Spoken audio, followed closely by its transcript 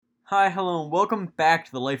Hi, hello, and welcome back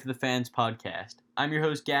to the Life of the Fans podcast. I'm your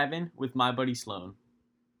host, Gavin, with my buddy Sloan.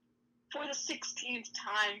 For the 16th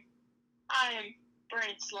time, I am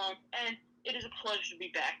Brandon Sloan, and it is a pleasure to be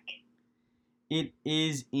back. It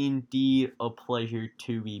is indeed a pleasure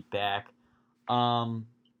to be back.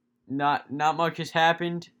 Not much has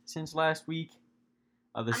happened since last week.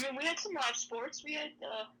 We had some live sports. We had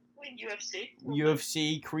UFC.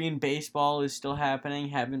 UFC, Korean baseball is still happening.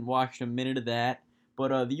 Haven't watched a minute of that,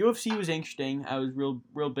 but the UFC was interesting. I was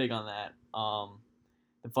real big on that.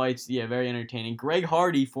 The fights, very entertaining. Greg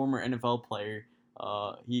Hardy, former NFL player.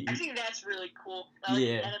 I think that's really cool.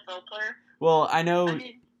 Yeah. An NFL player. Well, I know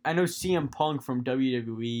CM Punk from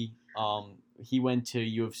WWE. He went to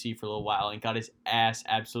UFC for a little while and got his ass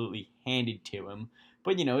absolutely handed to him.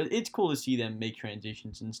 But it's cool to see them make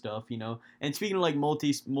transitions and stuff. And speaking of like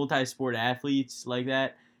multi-sport athletes like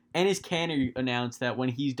that, Enes Kanter announced that when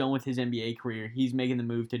he's done with his NBA career, he's making the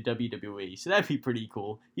move to WWE. So that'd be pretty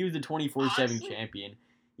cool. He was the 24/7 champion.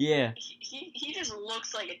 Yeah. He just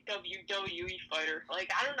looks like a WWE fighter.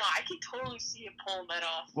 Like, I don't know. I can totally see him pulling that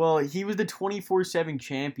off. Well, he was the 24/7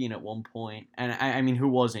 champion at one point. And I mean, who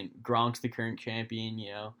wasn't? Gronk's the current champion,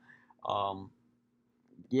 Yeah.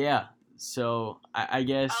 So, I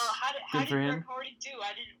guess good for him. Greg Hardy do?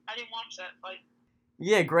 I didn't watch that fight.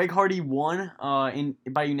 Yeah, Greg Hardy won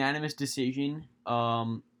by unanimous decision.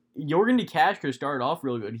 Yorgan De Castro started off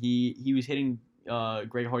real good. He was hitting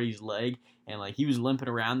Greg Hardy's leg, and like he was limping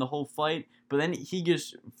around the whole fight. But then he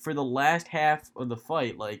just, for the last half of the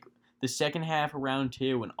fight, like the second half of round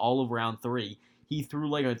 2 and all of round 3, he threw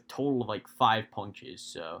like a total of like 5 punches.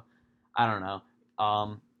 So I don't know.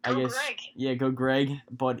 I guess Greg. Yeah, go Greg.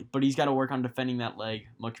 But he's got to work on defending that leg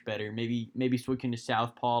much better. Maybe switching to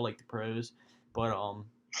southpaw like the pros. But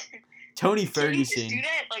Tony Ferguson. Can you just do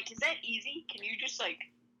that? Like, is that easy? Can you just like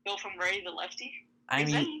go from righty to lefty? I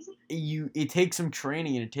mean, it takes some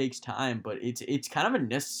training and it takes time, but it's kind of a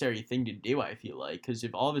necessary thing to do. I feel like, because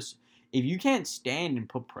if you can't stand and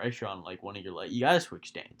put pressure on like one of your legs, you gotta switch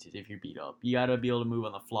stances. If you're beat up, you gotta be able to move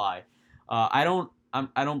on the fly. I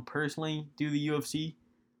don't personally do the UFC,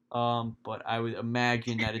 but I would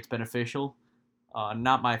imagine that it's beneficial.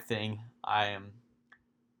 Not my thing.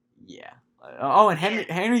 Yeah. And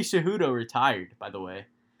Henry Cejudo retired, by the way.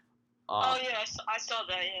 I saw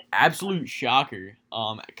that. Yeah. Absolute shocker.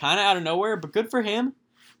 Kind of out of nowhere, but good for him.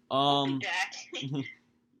 Yeah. Every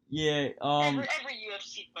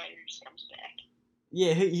UFC fighter comes back.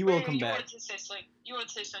 Yeah, he will come back. You want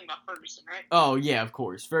to say something about Ferguson, right? Oh yeah, of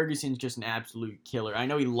course. Ferguson's just an absolute killer. I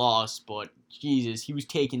know he lost, but Jesus, he was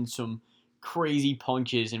taking some crazy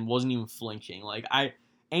punches and wasn't even flinching. Like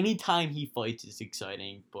anytime he fights is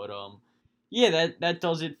exciting, but yeah, that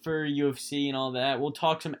does it for UFC and all that. We'll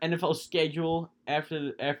talk some NFL schedule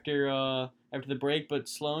after the break. But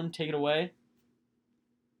Sloan, take it away.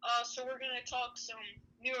 So we're gonna talk some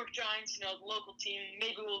New York Giants, the local team.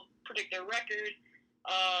 Maybe we'll predict their record.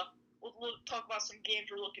 We'll talk about some games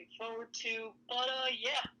we're looking forward to. But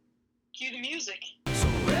yeah, cue the music. So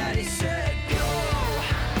ready, set, go.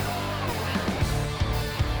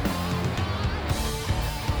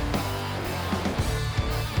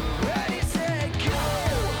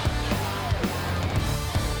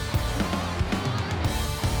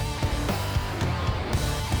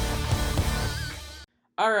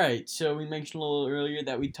 Alright, so we mentioned a little earlier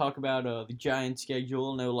that we talk about the Giants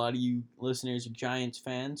schedule. I know a lot of you listeners are Giants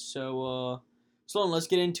fans, so Sloan, let's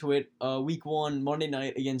get into it. Week 1, Monday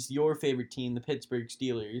night against your favorite team, the Pittsburgh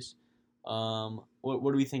Steelers.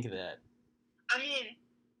 What do we think of that? I mean,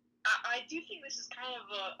 I do think this is kind of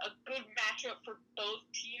a good matchup for both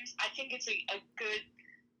teams. I think it's a good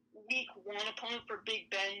Week 1 opponent for Big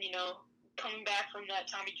Ben, coming back from that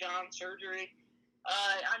Tommy John surgery.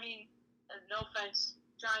 I mean, no offense,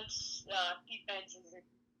 Giants defense isn't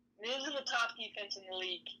the top defense in the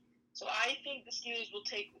league. So I think the Steelers will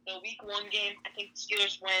take the Week 1 game. I think the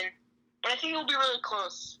Steelers win. But I think it'll be really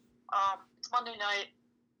close. It's Monday night.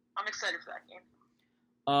 I'm excited for that game.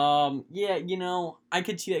 Yeah, I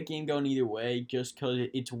could see that game going either way just because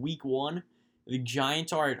it's Week 1. The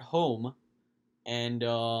Giants are at home. And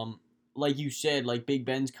like you said, like Big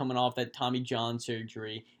Ben's coming off that Tommy John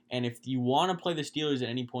surgery. And if you want to play the Steelers at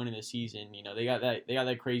any point in the season, they got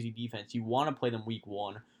that crazy defense. You want to play them Week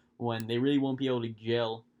 1 when they really won't be able to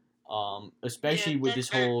gel. Especially with this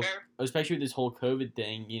whole COVID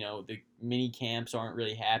thing. The mini camps aren't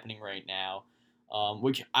really happening right now.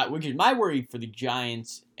 Which is my worry for the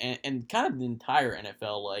Giants and kind of the entire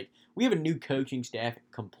NFL. Like, we have a new coaching staff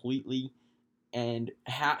completely, and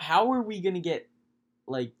how are we gonna get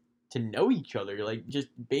like to know each other? Like, just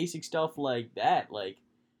basic stuff like that. Like,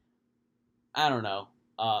 I don't know.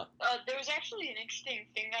 There was actually an interesting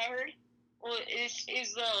thing I heard. Well, is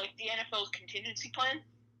the NFL's contingency plan.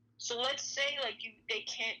 So let's say they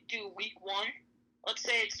can't do week 1. Let's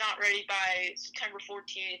say it's not ready by September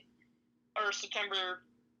 14th or September.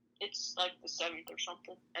 It's like the 7th or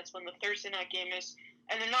something. That's when the Thursday night game is,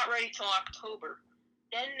 and they're not ready till October.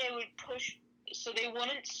 Then they would push. So they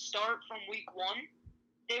wouldn't start from week 1.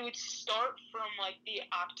 They would start from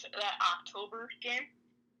that October game,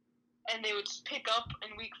 and they would pick up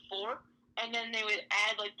in week 4, and then they would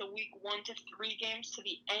add the week 1 to 3 games to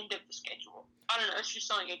the end of the schedule. I don't know. It's just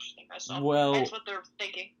something interesting I saw. Well, that's what they're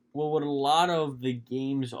thinking. Well, what a lot of the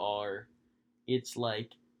games are, it's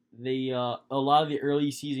like a lot of the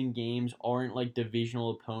early season games aren't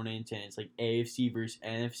divisional opponents, and it's AFC versus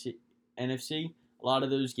NFC. A lot of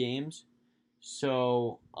those games.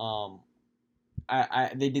 So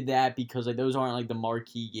they did that because those aren't the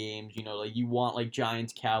marquee games. You want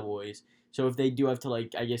Giants Cowboys. So if they do have to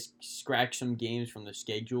I guess scratch some games from the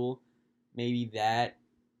schedule, maybe that.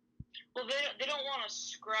 Well, they don't want to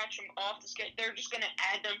scratch them off the schedule. They're just going to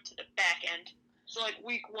add them to the back end. So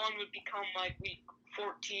week 1 would become week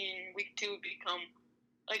 14. Week 2 would become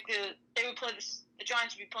they would play the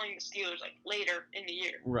Giants would be playing the Steelers later in the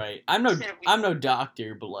year. Right. I'm no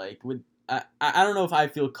doctor, but with I don't know if I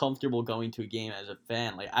feel comfortable going to a game as a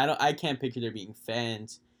fan. I can't picture there being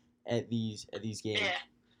fans at these games.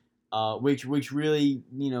 Yeah. Which really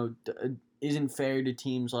isn't fair to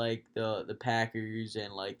teams like the Packers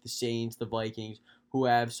and the Saints, the Vikings, who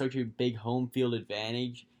have such a big home field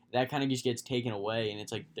advantage. That kind of just gets taken away, and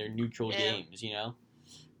it's they're neutral games,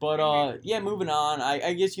 But moving on.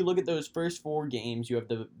 I guess you look at those first 4 games. You have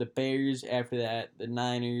the Bears after that, the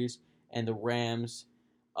Niners, and the Rams.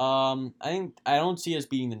 I don't see us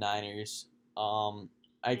beating the Niners. I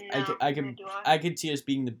could see us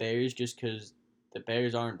beating the Bears just because the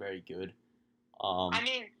Bears aren't very good. I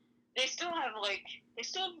mean, they still have a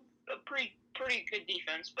pretty good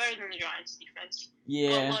defense, better than the Giants' defense.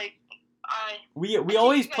 Yeah. But we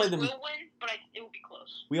always play them. Will win, but it will be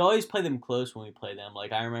close. We always play them close when we play them.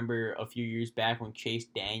 I remember a few years back when Chase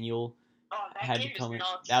Daniel had to come in.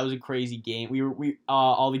 Nuts. That was a crazy game. We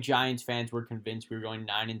all the Giants fans were convinced we were going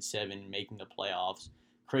 9-7, making the playoffs.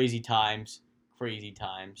 Crazy times.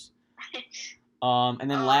 And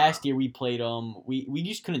then last year we played we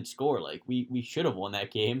just couldn't score. We should have won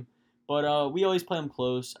that game, but we always play them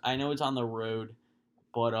close. I know it's on the road,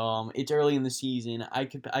 but it's early in the season. I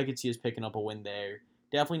could see us picking up a win there.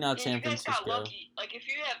 Definitely not San Francisco. You guys got lucky. If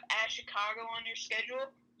you have at Chicago on your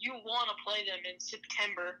schedule, you want to play them in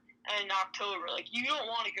September and October. You don't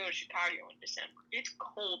want to go to Chicago in December. It's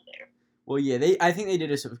cold there. Well, yeah, I think they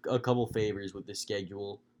did us a couple favors with the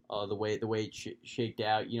schedule. The way it shaked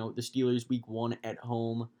out. The Steelers week 1 at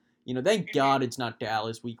home. Thank God it's not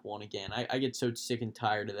Dallas week 1 again. I get so sick and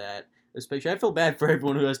tired of that. Especially, I feel bad for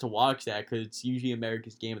everyone who has to watch that because it's usually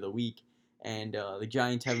America's game of the week. And the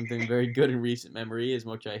Giants haven't been very good in recent memory, as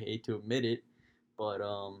much as I hate to admit it. But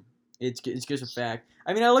it's just a fact.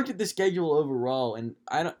 I mean, I looked at the schedule overall, and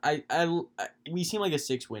we seem like a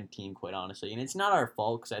 6-win team, quite honestly. And it's not our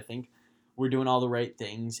fault because I think we're doing all the right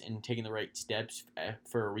things and taking the right steps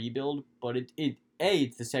for a rebuild. But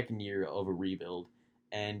it's the second year of a rebuild,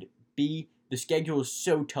 and B, the schedule is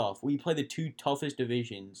so tough. We play the 2 toughest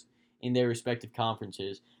divisions in their respective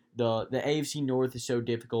conferences. The AFC North is so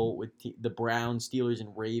difficult with the Browns, Steelers,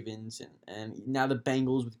 and Ravens, and now the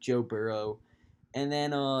Bengals with Joe Burrow, and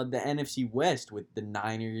then the NFC West with the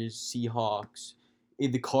Niners, Seahawks.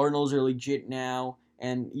 The Cardinals are legit now.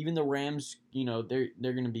 And even the Rams, they're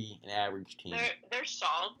going to be an average team. They're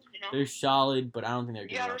solid, They're solid, but I don't think they're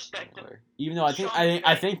good enough. You gotta respect them. Even though I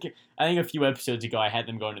think a few episodes ago I had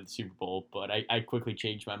them going to the Super Bowl, but I quickly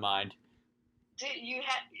changed my mind. They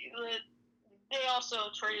also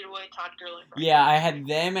traded away Todd Gurley. Yeah, I had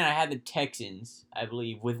them and I had the Texans, I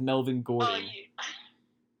believe, with Melvin Gordon.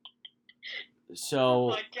 So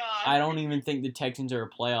oh my God. I don't even think the Texans are a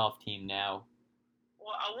playoff team now.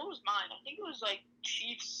 Well, what was mine? I think it was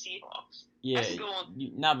Chiefs, Seahawks. Yeah,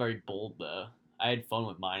 not very bold though. I had fun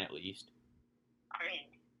with mine at least. I mean,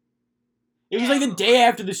 it was the day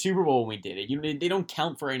after the Super Bowl when we did it. They don't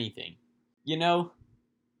count for anything, Yeah.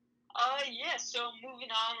 So moving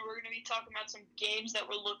on, we're gonna be talking about some games that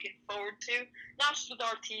we're looking forward to, not just with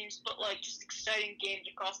our teams, but just exciting games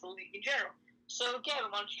across the league in general. So Gavin,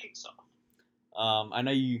 why don't you kick us off? I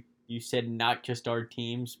know you said not just our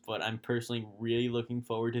teams, but I'm personally really looking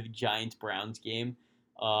forward to the Giants-Browns game.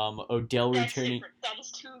 Odell returning. Different. That is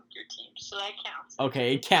 2 of your teams, so that counts.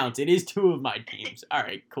 Okay, it counts. It is 2 of my teams. All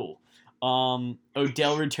right, cool.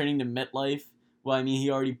 Odell returning to MetLife. Well, I mean, he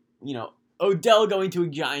already, Odell going to a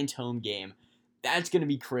Giants home game. That's going to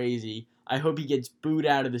be crazy. I hope he gets booed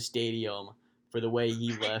out of the stadium for the way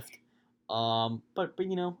he left. But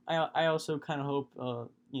I also kind of hope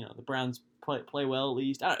the Browns play well at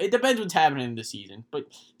least. It depends what's happening in the season. But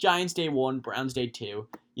Giants day 1, Browns day 2.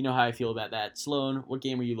 You know how I feel about that. Sloan, what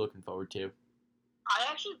game are you looking forward to? I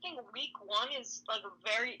actually think week 1 is like a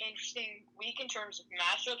very interesting week in terms of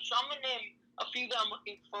matchups. So I'm gonna name a few that I'm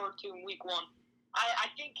looking forward to in week 1. I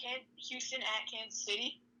think Houston at Kansas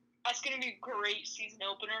City. That's gonna be a great season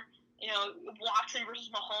opener. Watson versus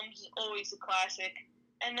Mahomes is always a classic.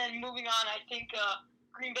 And then moving on, I think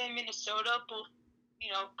Green Bay, Minnesota, both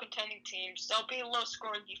contending teams. There'll be a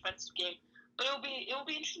low-scoring defensive game, but it'll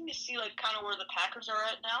be interesting to see like kind of where the Packers are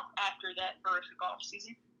at now after that horrific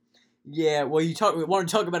offseason. Yeah, well, want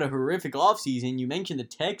to talk about a horrific offseason. You mentioned the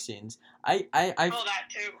Texans. I that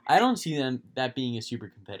too. I don't see that being a super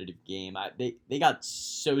competitive game. They got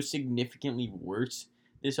so significantly worse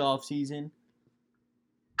this offseason.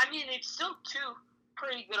 I mean, it's still two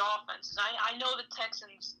pretty good offenses. I know the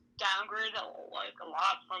Texans downgraded a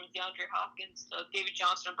lot from DeAndre Hopkins to David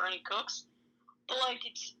Johnson and Brandon Cooks, but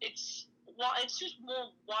it's just more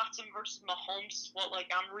Watson versus Mahomes. What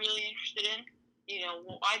I'm really interested in.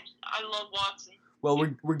 I love Watson. Well,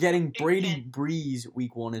 we're getting Brady Breeze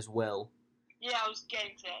week 1 as well. Yeah, I was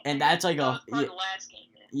getting to that. And that's like the last game.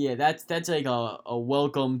 Yeah, that's like a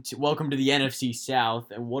welcome to the NFC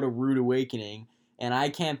South, and what a rude awakening. And I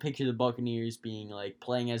can't picture the Buccaneers being like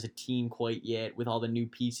playing as a team quite yet with all the new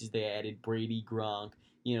pieces they added. Brady, Gronk,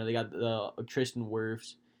 they got the Tristan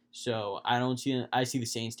Wirfs. So I see the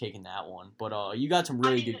Saints taking that one. But you got some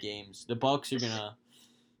really good games. The Bucs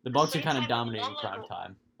are kind of dominating prime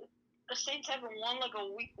time. The Saints haven't won like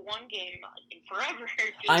a week 1 game in forever.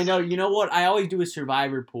 I know. You know what? I always do a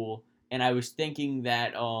survivor pool, and I was thinking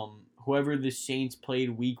that whoever the Saints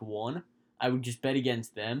played week 1, I would just bet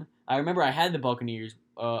against them. I remember I had the Buccaneers.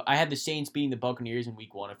 I had the Saints beating the Buccaneers in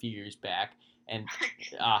week 1 a few years back, and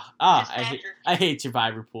I hate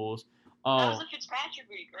survivor pools. That was the Fitzpatrick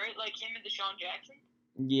week, right? Like him and Deshaun Jackson.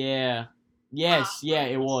 Yeah. Yes.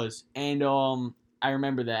 It was, and I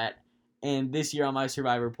remember that. And this year on my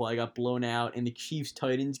survivor pool, I got blown out in the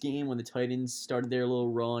Chiefs-Titans game when the Titans started their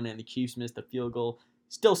little run and the Chiefs missed a field goal.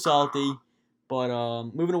 Still salty. But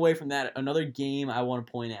moving away from that, another game I want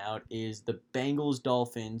to point out is the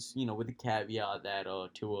Bengals-Dolphins, with the caveat that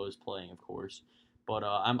Tua is playing, of course. But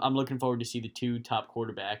I'm looking forward to see the two top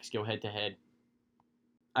quarterbacks go head-to-head.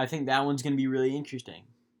 I think that one's going to be really interesting.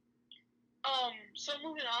 So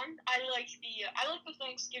moving on, I like the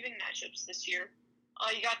Thanksgiving matchups this year.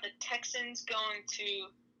 You got the Texans going to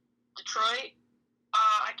Detroit.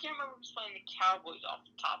 I can't remember who's playing the Cowboys off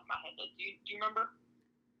the top of my head. Do you remember?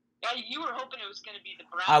 Yeah, you were hoping it was going to be the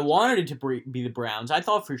Browns. I wanted it to be the Browns. I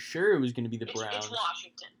thought for sure it was going to be the Browns. It's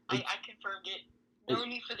Washington. I confirmed it. No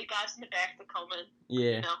need for the guys in the back to come in.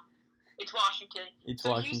 Yeah. It's Washington.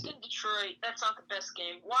 Washington. Houston, Detroit, that's not the best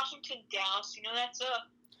game. Washington, Dallas, that's a...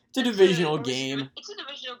 It's a divisional game. It's a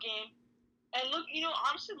divisional game. And look,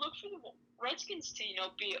 honestly, look for the Redskins to,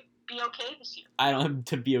 be okay this year.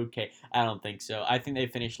 To be okay. I don't think so. I think they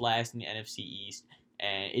finished last in the NFC East.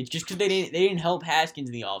 And it's just because they didn't help Haskins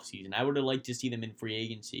in the offseason. I would have liked to see them in free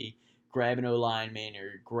agency, grab an O-lineman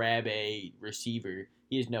or grab a receiver.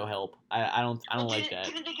 He has no help. I don't like that.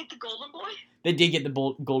 Didn't they get the Golden Boy? They did get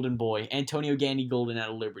the Golden Boy, Antonio Gandy Golden out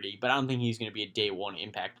of Liberty, but I don't think he's going to be a day 1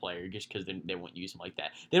 impact player just because they won't use him like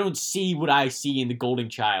that. They don't see what I see in the Golden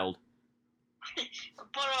Child.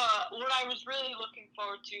 But what I was really looking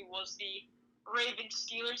forward to was the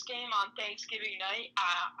Ravens-Steelers game on Thanksgiving night.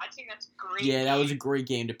 I think that's a great game. That was a great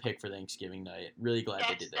game to pick for Thanksgiving night. Really glad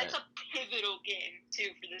they did that. That's a pivotal game, too,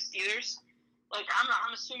 for the Steelers.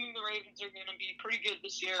 I'm assuming the Ravens are going to be pretty good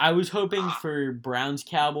this year. I was hoping for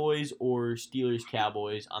Browns-Cowboys or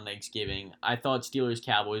Steelers-Cowboys on Thanksgiving. I thought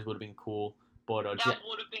Steelers-Cowboys would have been cool. But that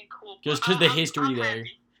would have been cool. Just because the history I'm there.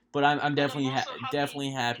 Happy. But I'm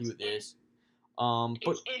definitely happy with this.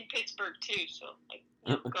 It's in Pittsburgh, too, so,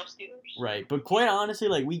 go Steelers. Right, but quite honestly,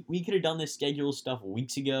 we could have done this schedule stuff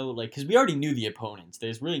weeks ago, because we already knew the opponents.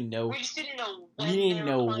 There's really no... We just didn't know when. We didn't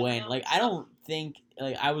know when. I don't think,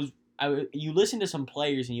 you listen to some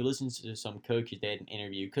players and you listen to some coaches that had an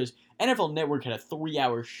interview, because NFL Network had a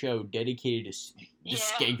 3-hour show dedicated to the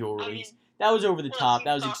schedule release. That was over the top.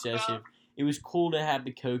 That was excessive. It was cool to have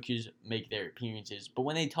the coaches make their appearances, but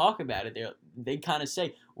when they talk about it, they kind of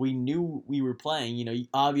say, we knew we were playing.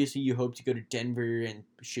 Obviously you hope to go to Denver and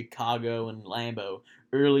Chicago and Lambeau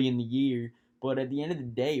early in the year, but at the end of the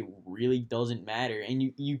day, it really doesn't matter.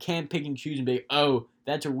 And you can't pick and choose and be, oh,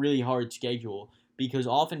 that's a really hard schedule, because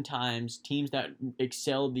oftentimes teams that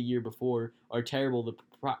excelled the year before are terrible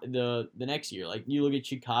the next year. Like you look at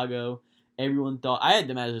Chicago, everyone thought I had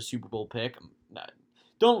them as a Super Bowl pick.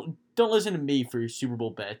 Don't listen to me for Super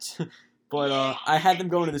Bowl bets. But I had them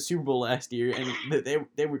going to the Super Bowl last year, and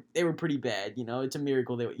they were pretty bad. You know, it's a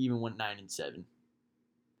miracle they even went 9-7.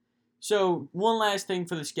 So one last thing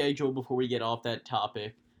for the schedule before we get off that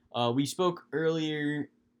topic. We spoke earlier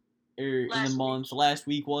in the month. Last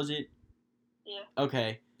week, was it? Yeah.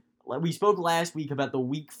 Okay. We spoke last week about the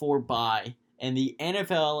Week 4 bye, and the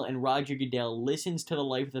NFL and Roger Goodell listens to the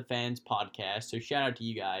Life of the Fans podcast, so shout out to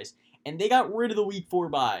you guys. And they got rid of the Week 4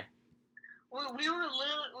 bye. We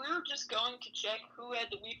were just going to check who had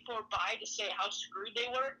the Week 4 bye to say how screwed they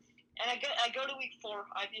were, and I go to Week 4,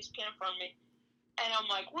 I have this pin in front of me, and I'm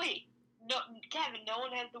like, wait, no, Kevin, no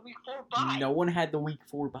one has the Week 4 bye. No one had the Week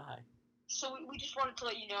 4 bye. So we just wanted to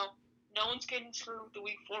let you know, no one's getting screwed with the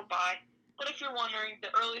Week 4 bye. But if you're wondering, the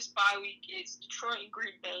earliest bye week is Detroit and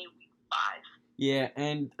Green Bay, Week 5. Yeah,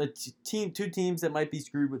 and two teams that might be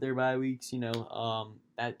screwed with their bye weeks. You know,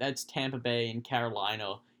 that's Tampa Bay and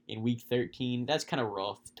Carolina in Week 13. That's kind of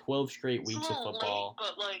rough. 12 straight weeks of football. Late,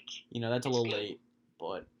 but like, you know, that's a little late.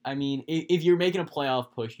 But I mean, if you're making a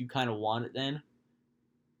playoff push, you kind of want it then.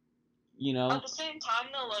 You know. At the same time,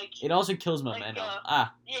 though, like it also kills momentum. Yeah,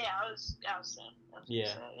 I was saying.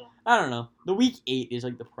 Yeah. I don't know. The Week 8 is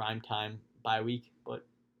like the prime time bye week, but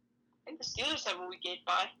I think the Steelers have a Week 8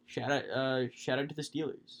 bye. Shout out to the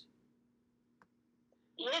Steelers.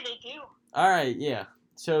 Yeah, they do. All right, yeah.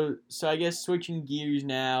 So I guess switching gears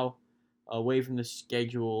now, away from the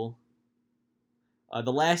schedule.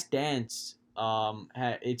 The Last Dance.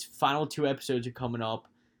 Its final 2 episodes are coming up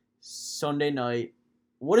Sunday night.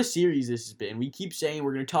 What a series this has been. We keep saying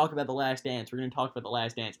we're going to talk about The Last Dance. We're going to talk about The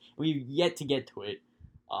Last Dance. We've yet to get to it.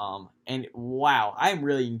 And wow, I'm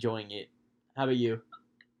really enjoying it. How about you?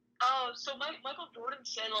 So Michael Jordan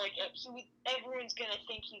said, like, everyone's going to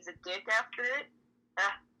think he's a dick after it.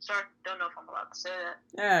 Sorry, don't know if I'm allowed to say that.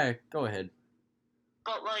 Yeah, go ahead.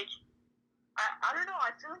 But, like, I don't know.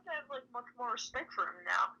 I feel like I have, like, much more respect for him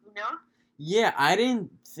now, you know? Yeah, I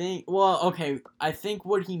didn't think... Well, okay, I think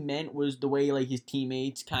what he meant was the way, like, his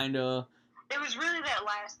teammates kind of... It was really that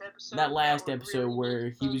last episode. That last episode really where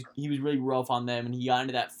he was really rough on them, and he got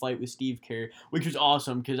into that fight with Steve Kerr, which was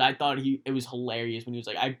awesome, because I thought it was hilarious when he was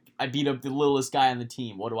like, I beat up the littlest guy on the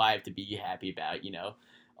team. What do I have to be happy about, you know?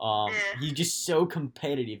 Yeah. He's just so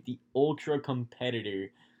competitive, the ultra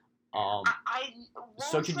competitor.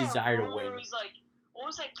 Such a desire to win. What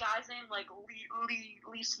was that guy's name? Like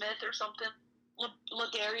Lee Smith or something?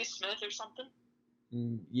 Ladarius Smith or something?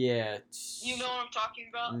 Yeah. You know what I'm talking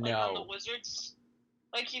about? No. Like on the Wizards?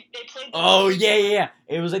 Like they played. Oh yeah.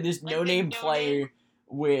 It was like this no-name player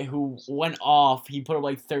who went off. He put up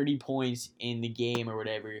like 30 points in the game or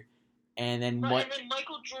whatever, and then what? And then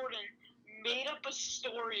Michael Jordan made up a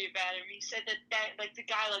story about him. He said that like the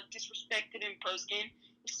guy like disrespected him post game.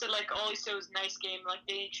 He said like all he said was nice game, like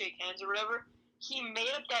they didn't shake hands or whatever. He made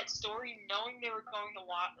up that story knowing they were going to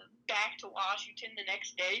back to Washington the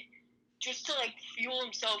next day, just to like fuel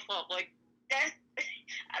himself up. Like that,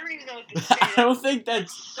 I don't even know what to say. I don't think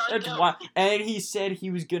that's why. And he said he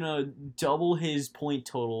was gonna double his point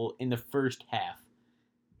total in the first half.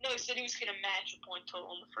 No, he said he was gonna match a point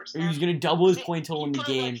total in the first half. half. He was gonna double his point total in the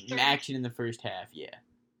game, match it in the first half. Yeah.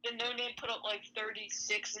 The No Name put up like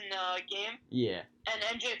 36 in the game. Yeah.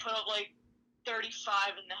 And MJ put up like 35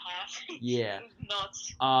 in the half. Yeah. It was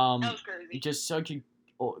nuts. That was crazy. Just such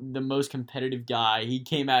the most competitive guy. He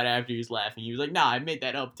came out after he was laughing. He was like, "Nah, I made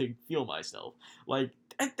that up to fuel myself." Like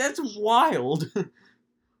that's wild. I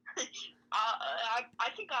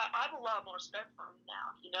think I have a lot more respect for him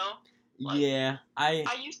now. You know. Like, yeah.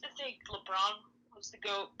 I used to think LeBron was the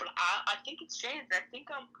GOAT, but I think it's changed. I think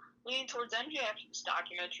I'm leaning towards MJ after this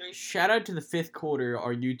documentary. Shout out to the Fifth Quarter,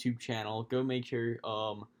 our YouTube channel. Go make sure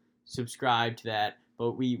subscribe to that.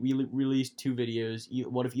 But we released 2 videos.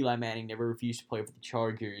 What if Eli Manning never refused to play for the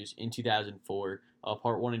Chargers in 2004,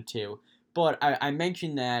 part 1 and 2. But I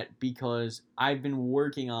mentioned that because I've been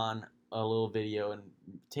working on a little video and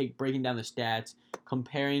breaking down the stats,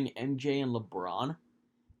 comparing MJ and LeBron.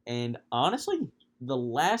 And honestly, the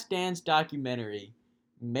Last Dance documentary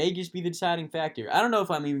may just be the deciding factor. I don't know if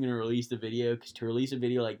I'm even going to release the video, because to release a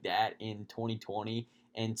video like that in 2020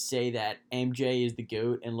 and say that MJ is the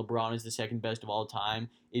GOAT and LeBron is the second best of all time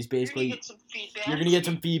is basically... You're going to get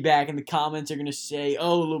some feedback, and the comments are going to say,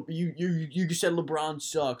 "Oh, you just said LeBron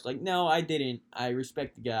sucks." Like, no, I didn't. I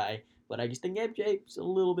respect the guy, but I just think MJ's a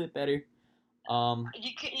little bit better.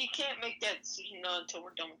 You can't make that decision until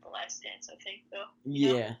we're done with The Last Dance, I think, though.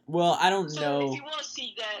 Yeah. Well, I don't So know. if you want to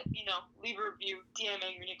see that, leave a review, DM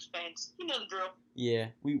Angry Knicks fans. You know the drill. Yeah,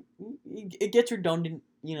 it gets redundant,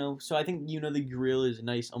 so I think the drill is a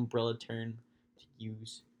nice umbrella term to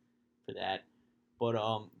use for that. But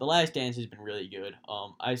The Last Dance has been really good.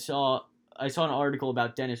 I saw an article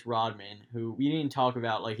about Dennis Rodman, who we didn't talk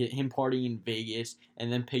about, like him partying in Vegas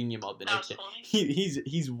and then picking him up the next day. Funny.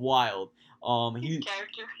 He's wild. His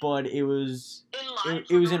character. But it was In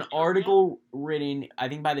it was an article written, I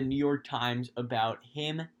think, by the New York Times about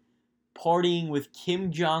him partying with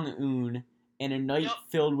Kim Jong-un and a night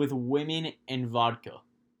filled with women and vodka.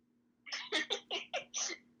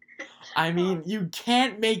 I mean, you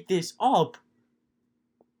can't make this up.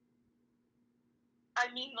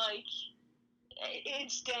 I mean, like,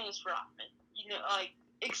 it's Dennis Rodman.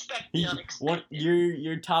 Expect the unexpected.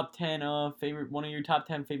 Your top 10 one of your top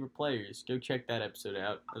 10 favorite players. Go check that episode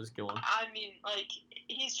out. That was a good one. I mean, like,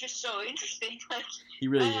 he's just so interesting. Like, he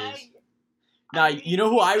really is. Now, you know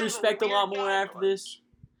who I respect a lot more after this?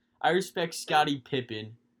 I respect Scottie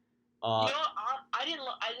Pippen. I didn't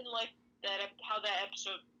like how that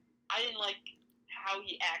episode. I didn't like how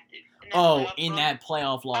he acted. In that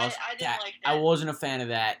playoff loss. I didn't like that. I wasn't a fan of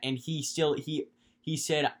that, and he said he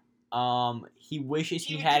wishes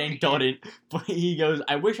he hadn't done it, but he goes,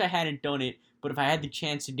 I wish I hadn't done it, but if I had the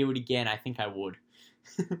chance to do it again, I think I would.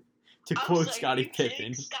 To quote Scottie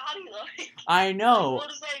Pippen. Scottie, like, I know. What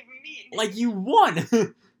does that even mean? Like, you won.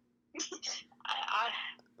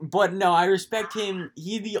 But no, I respect him.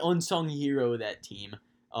 He's the unsung hero of that team.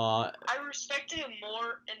 I respected him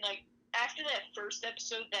more, and like after that first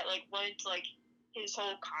episode that like went into like his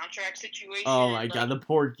whole contract situation. Oh my god, the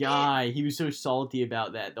poor guy. He was so salty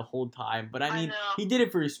about that the whole time. But I mean, he did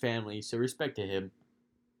it for his family, so respect to him.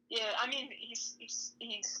 Yeah, I mean, he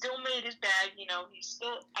still made his bag.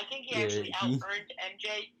 I think he actually out-earned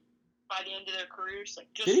MJ by the end of their careers. Like,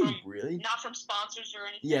 just did he really? Not from sponsors or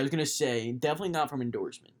anything. Yeah, I was gonna say definitely not from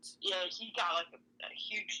endorsements. Yeah, he got like a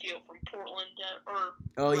huge deal from Portland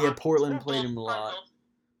Portland played him a lot.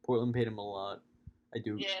 Portland paid him a lot. I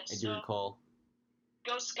do recall.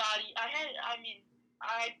 Go Scotty. I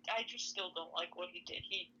just still don't like what he did.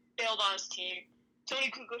 He bailed on his team. Tony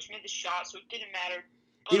Kukoc made the shot, so it didn't matter.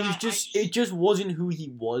 But it just wasn't who he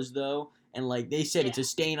was, though. And like they said, it's a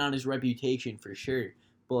stain on his reputation for sure.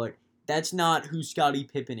 But that's not who Scottie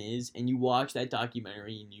Pippen is. And you watch that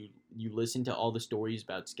documentary and you listen to all the stories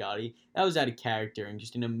about Scottie. That was out of character and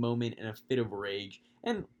just in a moment and a fit of rage.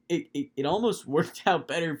 And it almost worked out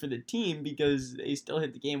better for the team because they still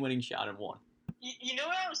hit the game-winning shot and won. You know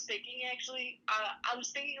what I was thinking, actually? I was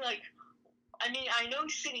thinking, like, I mean, I know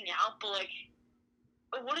he's sitting out, but, like,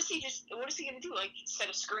 what is he going to do? Like, set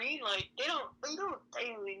a screen? Like, they don't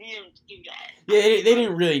really need him to do that. Yeah, they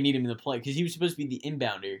didn't really need him in the play because he was supposed to be the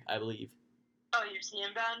inbounder, I believe. Oh, he was the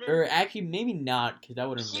inbounder? Or actually, maybe not, because that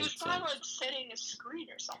wouldn't make sense. He was probably, like, setting a screen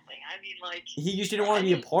or something. I mean, like... He just didn't want to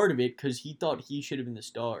be a part of it because he thought he should have been the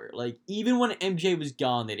star. Like, even when MJ was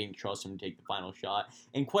gone, they didn't trust him to take the final shot.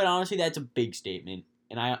 And quite honestly, that's a big statement.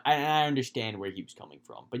 And I understand where he was coming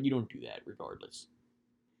from. But you don't do that regardless.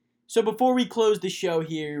 So before we close the show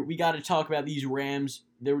here, we got to talk about these Rams,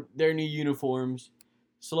 their new uniforms.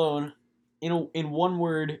 Sloan, in one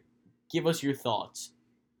word, give us your thoughts.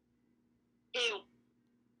 Ew.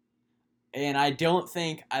 And I don't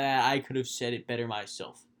think I could have said it better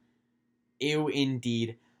myself. Ew,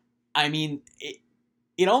 indeed. I mean, it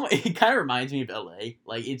kind of reminds me of LA.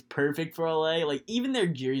 Like, it's perfect for LA. Like, even their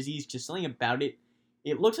jerseys, just something about it.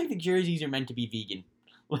 It looks like the jerseys are meant to be vegan.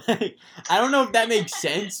 Like, I don't know if that makes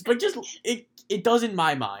sense, but just it does in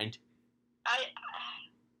my mind.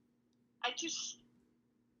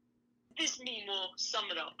 This meme will sum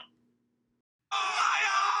it up.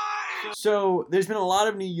 So, there's been a lot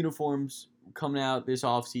of new uniforms coming out this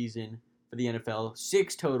offseason for the NFL.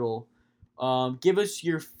 6 total. Give us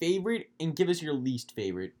your favorite and give us your least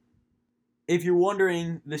favorite. If you're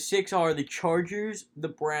wondering, the 6 are the Chargers, the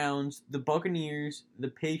Browns, the Buccaneers, the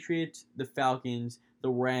Patriots, the Falcons, the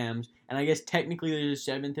Rams, and I guess technically there's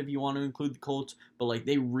a 7th if you want to include the Colts, but like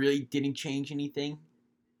they really didn't change anything.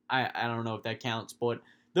 I don't know if that counts, but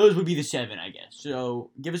those would be the 7, I guess. So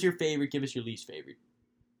give us your favorite, give us your least favorite.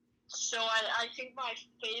 So I think my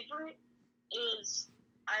favorite is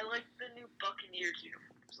I like the new Buccaneers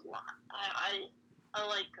uniforms a lot. I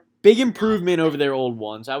like them. Big improvement over their old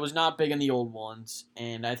ones. I was not big on the old ones,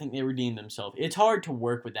 and I think they redeemed themselves. It's hard to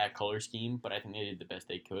work with that color scheme, but I think they did the best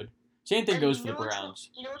they could. Same thing goes for the Browns.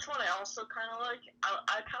 You know which one I also kind of like?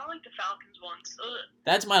 I kind of like the Falcons ones.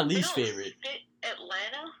 That's my least favorite. Fit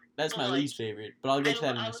Atlanta. That's my least favorite, but I'll get to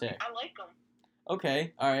that in a sec. I like them.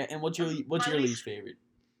 Okay, all right. And what's your My least favorite?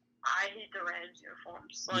 I hate the Rams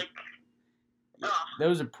uniforms. Yeah. Like, Yeah, ugh,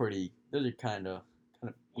 those are kind of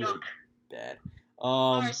really yuck. bad.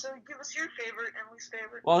 Alright, so give us your favorite and least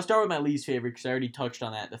favorite. Well, I'll start with my least favorite because I already touched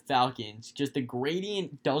on that. The Falcons. Just the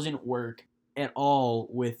gradient doesn't work at all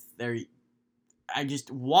with their. I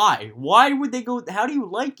just why? Why would they go? How do you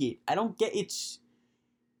like it? I don't get. It's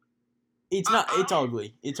not. It's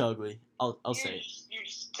ugly. It's ugly. I'll say it. You're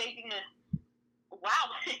just taking the. Wow.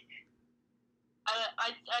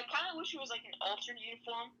 I kind of wish it was like an alternate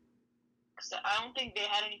uniform. Because I don't think they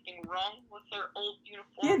had anything wrong with their old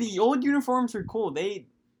uniforms. Yeah, the old uniforms were cool. They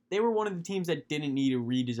were one of the teams that didn't need a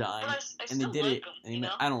redesign, But and they did like it. them, And you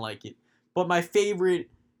know? I don't like it. But my favorite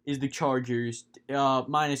is the Chargers,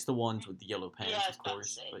 minus the ones with the yellow pants, Yeah, I was of about to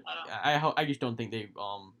course. say, But I I just don't think they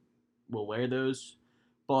will wear those.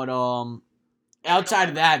 But Yeah, outside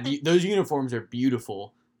of that, no. those uniforms are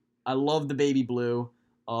beautiful. I love the baby blue.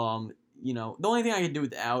 The only thing I can do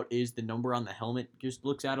without is the number on the helmet just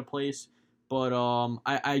looks out of place. But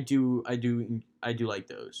I do like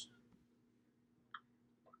those.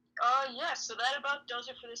 Yeah, so that about does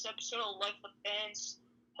it for this episode of Like the Fans.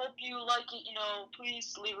 Hope you like it,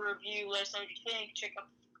 please leave a review, let us know what you think, check out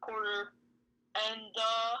the quarter. And,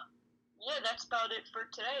 yeah, that's about it for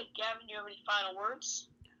today. Gavin, do you have any final words?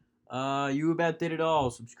 You about did it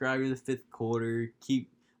all. Subscribe to the fifth quarter.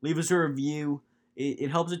 Leave us a review. It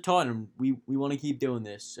helps a ton, and we want to keep doing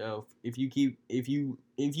this. So if you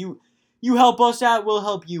help us out, we'll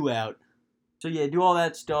help you out. So yeah, do all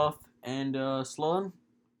that stuff, and Sloan,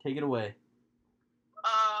 take it away.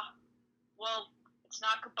 Well, it's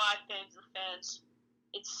not goodbye, fans of fans.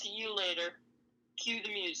 It's see you later. Cue the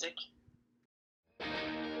music.